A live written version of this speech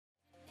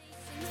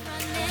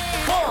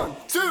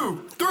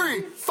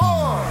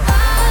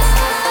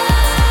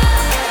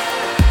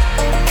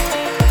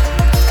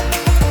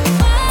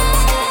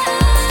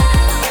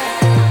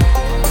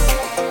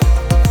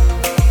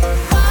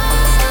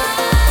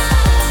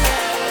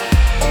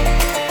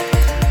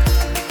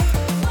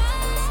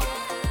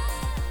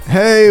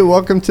Hey,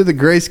 welcome to the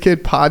Grace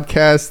Kid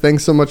podcast.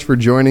 Thanks so much for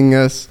joining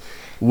us.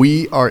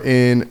 We are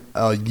in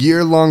a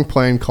year-long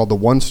plan called the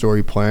One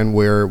Story Plan,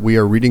 where we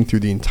are reading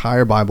through the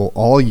entire Bible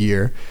all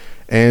year.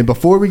 And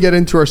before we get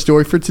into our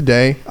story for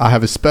today, I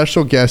have a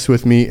special guest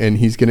with me, and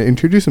he's going to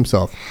introduce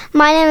himself.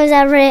 My name is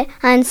Everett.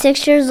 I'm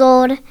 6 years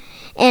old,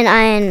 and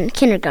I'm in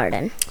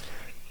kindergarten.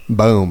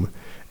 Boom.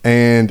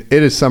 And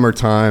it is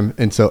summertime,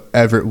 and so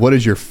Everett, what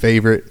is your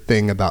favorite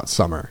thing about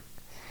summer?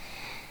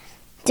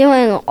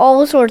 Doing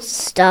all sorts of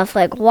stuff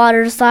like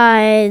water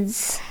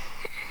slides,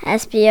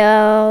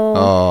 SBO.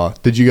 Oh,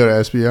 did you go to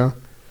SBO?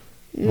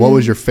 What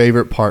was your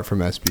favorite part from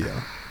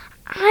SBO?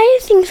 I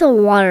think the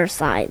water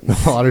slides. The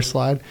water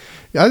slide?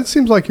 Yeah, it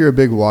seems like you're a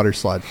big water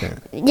slide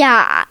fan.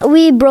 Yeah,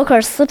 we broke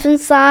our slip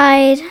and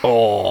slide.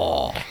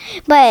 Oh.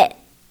 But,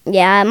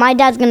 yeah, my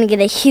dad's going to get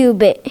a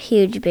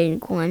huge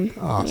big one.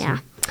 Awesome. Yeah.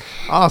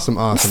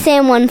 Awesome.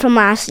 Same one from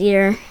last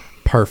year.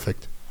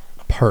 Perfect.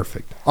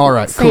 All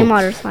right, Same cool.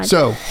 water slide.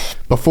 So,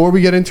 before we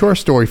get into our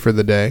story for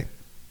the day,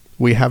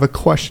 we have a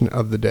question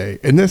of the day.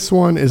 And this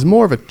one is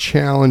more of a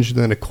challenge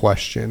than a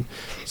question.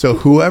 So,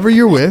 whoever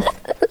you're with,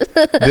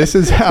 this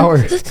is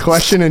our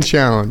question and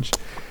challenge.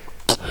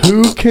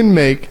 Who can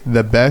make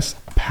the best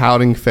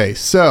pouting face?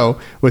 So,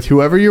 with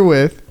whoever you're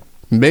with,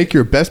 make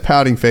your best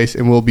pouting face,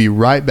 and we'll be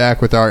right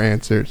back with our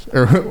answers.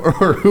 Or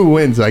who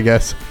wins, I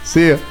guess.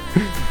 See ya.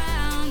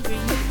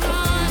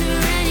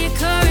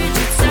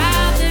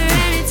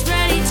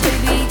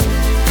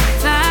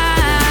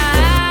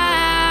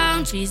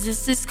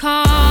 Jesus is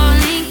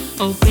calling,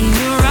 open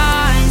your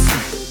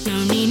eyes.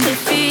 No need to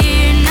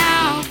fear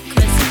now,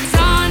 'cause he's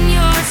on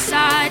your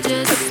side.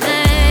 Just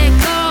let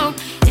go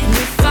and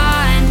you'll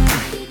find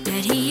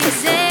that he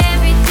is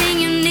everything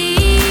you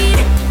need.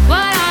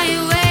 What are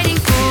you waiting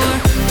for?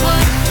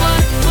 What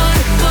are you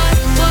waiting for?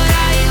 What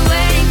are you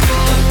waiting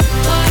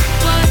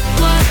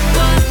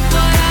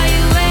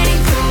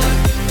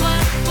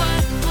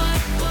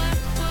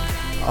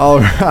for? All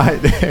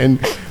right, and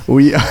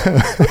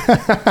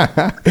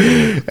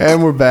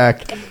and we're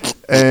back,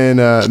 and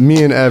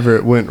me and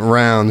Everett went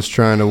rounds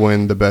trying to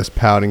win the best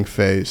pouting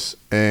face,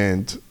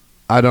 and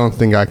I don't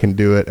think I can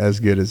do it as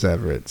good as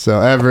Everett.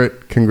 So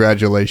Everett,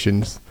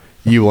 congratulations,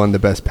 you won the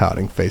best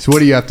pouting face. What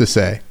do you have to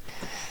say?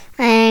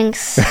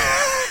 Thanks.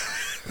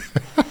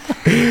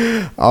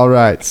 All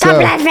right, Stop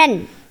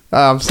laughing.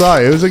 I'm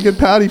sorry, it was a good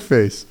pouty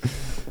face.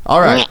 All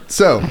right,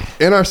 so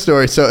in our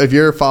story, so if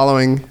you're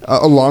following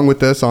along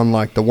with us on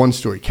like the One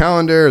Story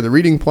calendar or the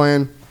reading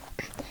plan,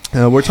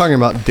 we're talking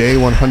about day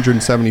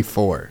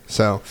 174.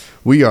 So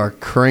we are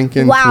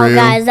cranking through. Wow,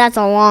 guys, that's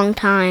a long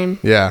time.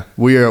 Yeah,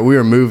 we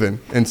are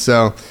moving. And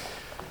so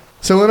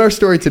in our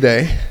story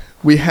today,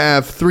 we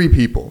have three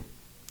people.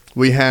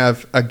 We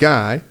have a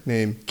guy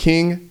named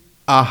King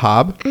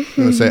Ahab. You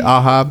want to say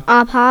Ahab?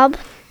 Ahab.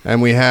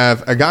 And we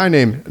have a guy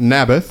named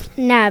Naboth.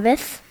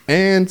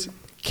 And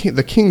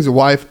the king's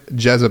wife,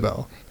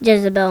 Jezebel.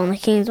 Jezebel and the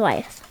king's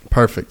wife.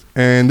 Perfect.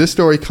 And this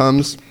story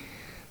comes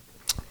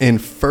in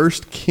 1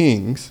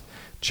 Kings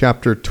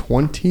chapter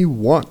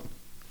 21.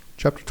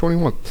 Chapter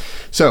 21.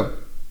 So,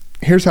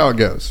 here's how it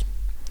goes.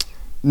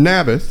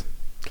 Naboth,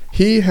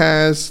 he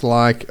has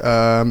like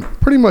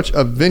pretty much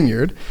a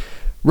vineyard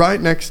right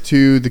next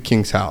to the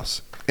king's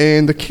house.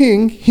 And the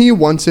king, he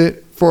wants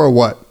it for a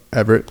what,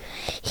 Everett?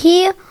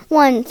 He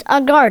wants a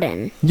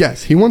garden.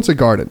 Yes, he wants a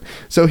garden.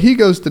 So he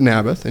goes to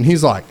Naboth and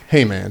he's like,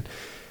 "Hey man,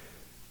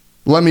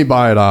 let me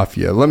buy it off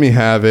you. Let me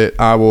have it.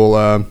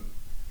 I'll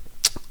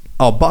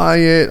buy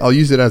it. I'll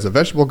use it as a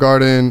vegetable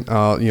garden.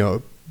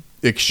 I'll,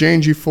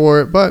 exchange you for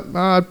it, but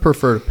I'd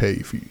prefer to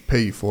pay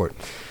you for it."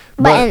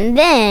 But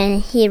then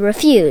he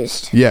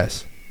refused.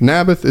 Yes.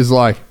 Naboth is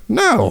like,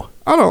 "No,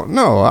 I don't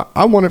know.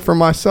 I want it for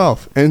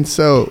myself." And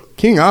so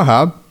King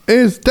Ahab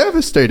is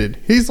devastated.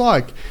 He's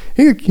like,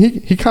 he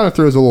kind of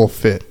throws a little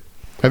fit.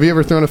 Have you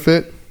ever thrown a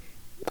fit?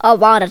 A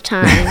lot of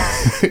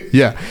times.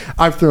 Yeah,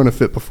 I've thrown a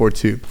fit before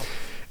too.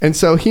 And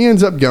so he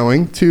ends up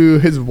going to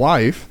his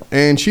wife,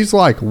 and she's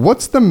like,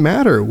 "What's the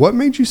matter? What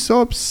made you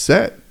so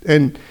upset?"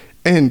 And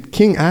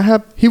King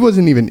Ahab, he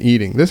wasn't even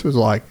eating. This was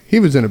like, he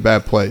was in a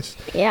bad place.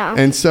 Yeah.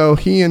 And so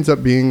he ends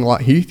up being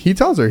like, he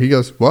tells her, he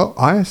goes, "Well,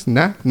 I asked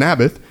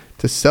Naboth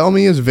to sell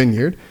me his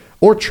vineyard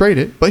or trade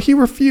it, but he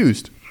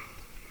refused."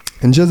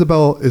 And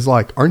Jezebel is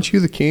like, "Aren't you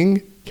the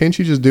king? Can't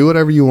you just do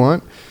whatever you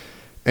want?"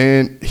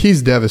 And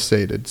he's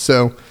devastated.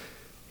 So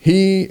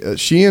she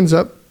ends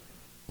up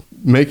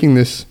making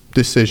this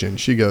decision.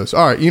 She goes,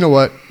 "All right, you know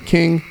what,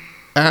 King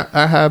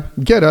Ahab,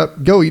 get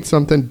up, go eat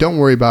something. Don't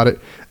worry about it.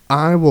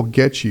 I will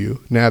get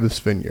you Naboth's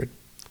vineyard."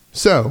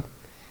 So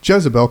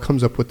Jezebel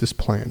comes up with this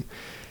plan.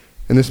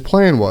 And this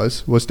plan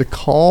was to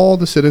call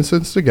the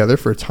citizens together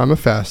for a time of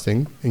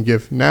fasting and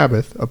give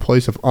Naboth a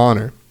place of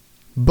honor.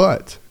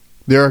 But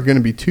there are going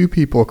to be two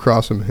people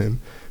across from him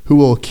who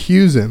will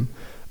accuse him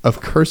of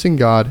cursing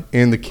God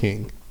and the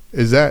king.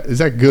 Is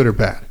that good or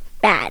bad?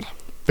 Bad.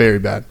 Very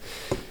bad.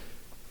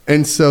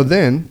 And so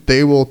then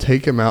they will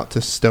take him out to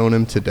stone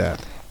him to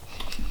death.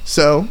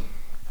 So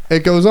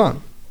it goes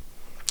on.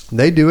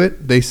 They do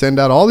it. They send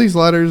out all these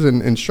letters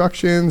and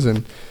instructions,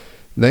 and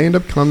they end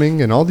up coming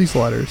in all these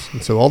letters.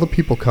 And so all the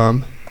people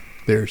come,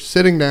 they're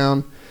sitting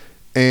down,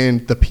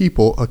 and the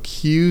people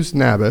accuse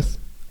Naboth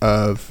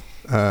of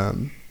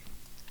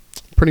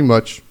pretty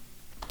much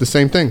the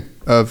same thing.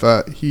 Of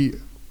I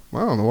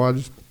don't know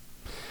why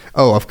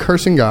of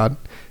cursing God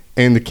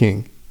and the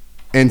king.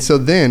 And so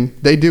then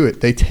they do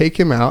it. They take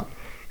him out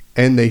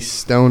and they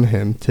stone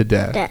him to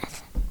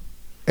death.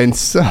 And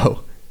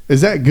so,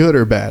 is that good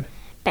or bad?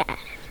 Bad.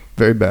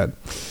 Very bad.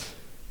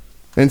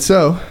 And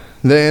so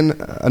then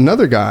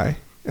another guy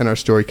in our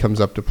story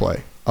comes up to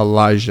play,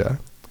 Elijah.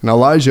 And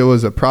Elijah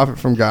was a prophet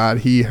from God.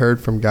 He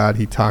heard from God.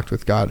 He talked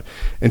with God.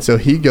 And so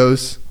he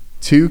goes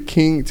to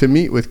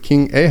meet with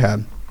King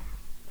Ahab,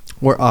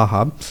 or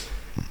Ahab.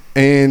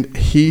 And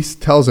he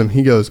tells him,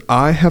 he goes,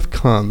 I have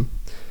come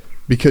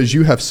because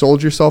you have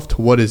sold yourself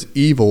to what is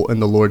evil in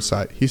the Lord's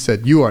sight. He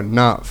said, you are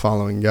not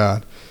following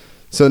God.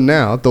 So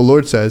now the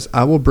Lord says,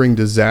 I will bring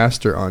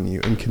disaster on you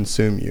and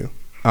consume you.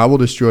 I will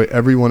destroy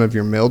every one of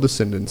your male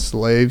descendants,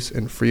 slaves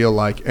and free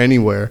alike,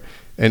 anywhere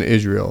in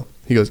Israel.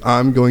 He goes,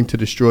 I'm going to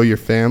destroy your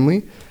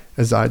family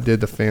as I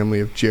did the family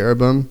of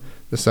Jeroboam,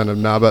 the son of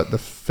Nabat, the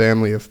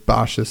family of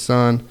Baasha's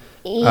son,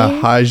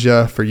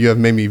 Ahijah, for you have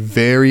made me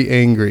very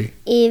angry.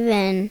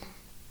 Even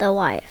the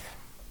wife.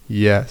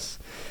 Yes.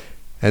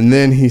 And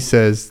then he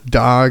says,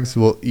 dogs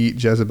will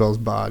eat Jezebel's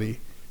body.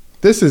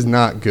 This is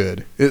not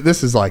good.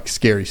 This is like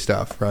scary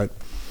stuff, right?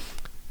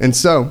 And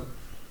so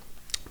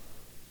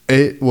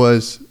it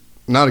was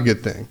not a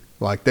good thing.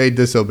 Like, they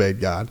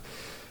disobeyed God.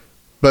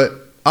 But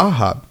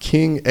Ahab,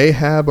 King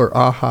Ahab or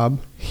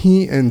Ahab,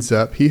 he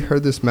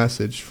heard this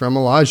message from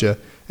Elijah,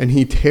 and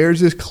he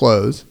tears his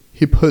clothes,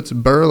 he puts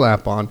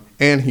burlap on,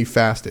 and he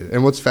fasted.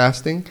 And what's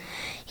fasting?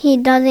 He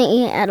doesn't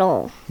eat at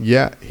all.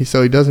 Yeah,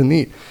 so he doesn't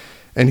eat.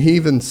 And he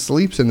even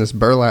sleeps in this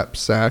burlap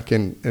sack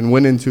and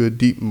went into a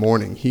deep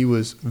mourning. He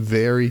was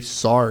very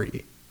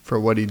sorry for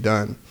what he'd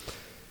done.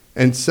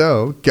 And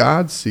so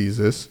God sees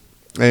this,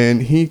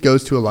 and he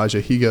goes to Elijah.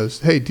 He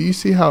goes, hey, do you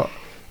see how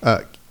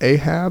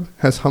Ahab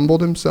has humbled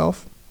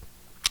himself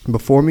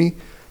before me?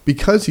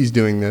 Because he's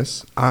doing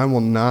this, I will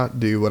not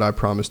do what I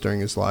promised during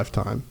his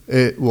lifetime.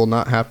 It will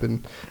not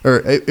happen, or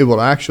it will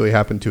actually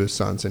happen to his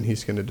sons, and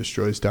he's going to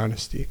destroy his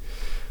dynasty.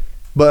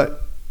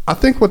 But I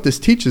think what this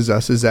teaches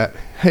us is that,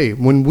 hey,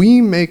 when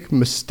we make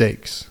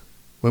mistakes,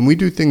 when we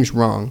do things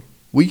wrong,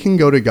 we can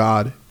go to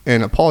God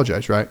and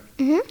apologize, right?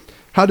 Mm-hmm.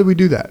 How do we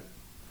do that?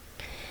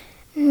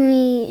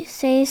 We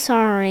say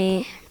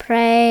sorry,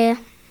 pray,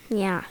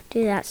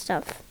 do that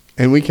stuff.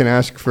 And we can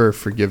ask for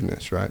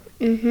forgiveness, right?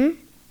 Mm-hmm.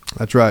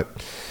 That's right.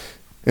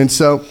 And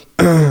so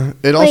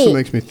it also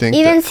makes me think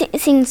even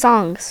sing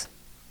songs.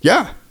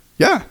 Yeah.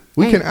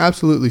 We can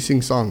absolutely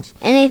sing songs.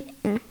 And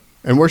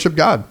worship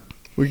God.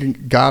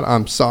 God,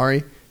 I'm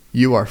sorry.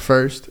 You are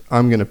first.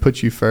 I'm going to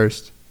put you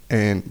first.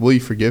 And will you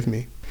forgive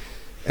me?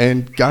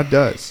 And God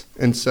does.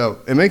 And so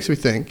it makes me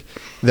think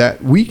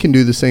that we can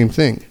do the same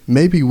thing.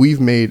 Maybe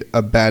we've made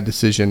a bad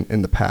decision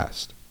in the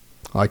past.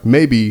 Like,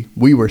 maybe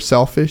we were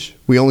selfish.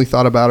 We only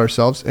thought about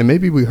ourselves. And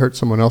maybe we hurt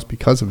someone else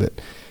because of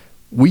it.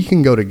 We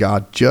can go to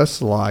God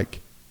just like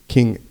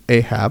King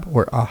Ahab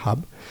or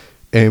Ahab.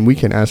 And we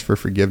can ask for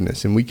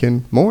forgiveness. And we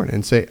can mourn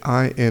and say,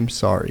 I am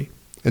sorry.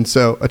 And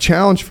so a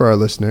challenge for our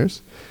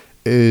listeners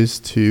is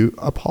to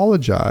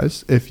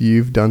apologize if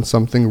you've done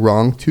something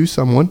wrong to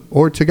someone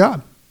or to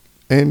God.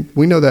 And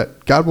we know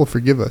that God will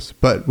forgive us,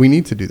 but we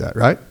need to do that,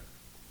 right?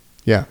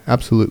 Yeah,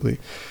 absolutely.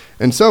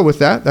 And so with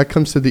that, that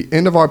comes to the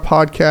end of our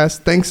podcast.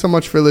 Thanks so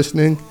much for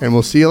listening, and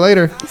we'll see you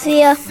later.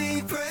 See ya.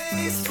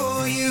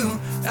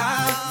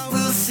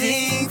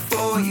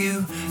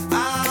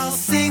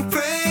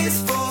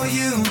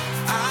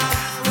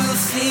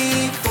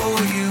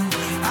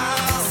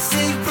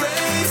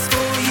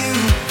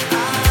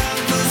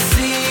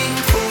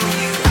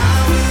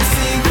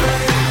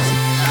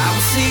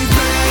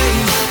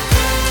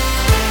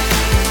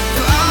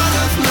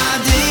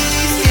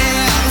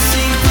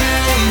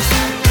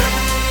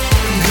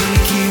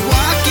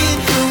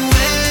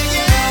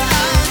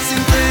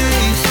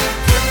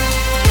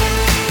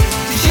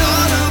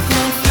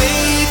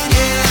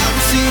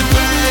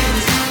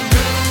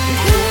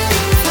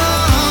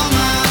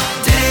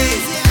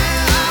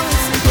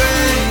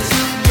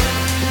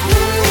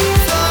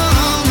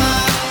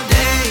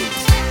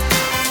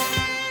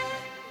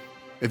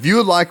 If you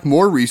would like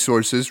more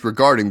resources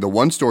regarding the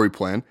One Story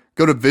Plan,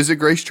 go to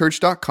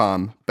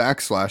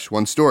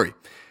visitgracechurch.com/onestory.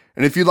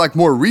 And if you'd like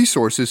more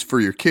resources for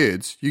your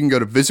kids, you can go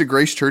to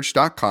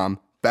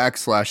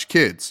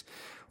visitgracechurch.com/kids.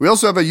 We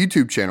also have a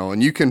YouTube channel,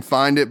 and you can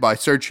find it by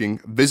searching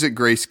Visit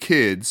Grace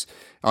Kids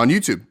on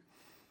YouTube.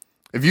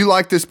 If you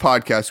like this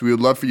podcast, we would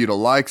love for you to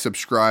like,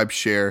 subscribe,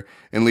 share,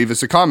 and leave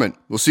us a comment.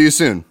 We'll see you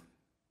soon.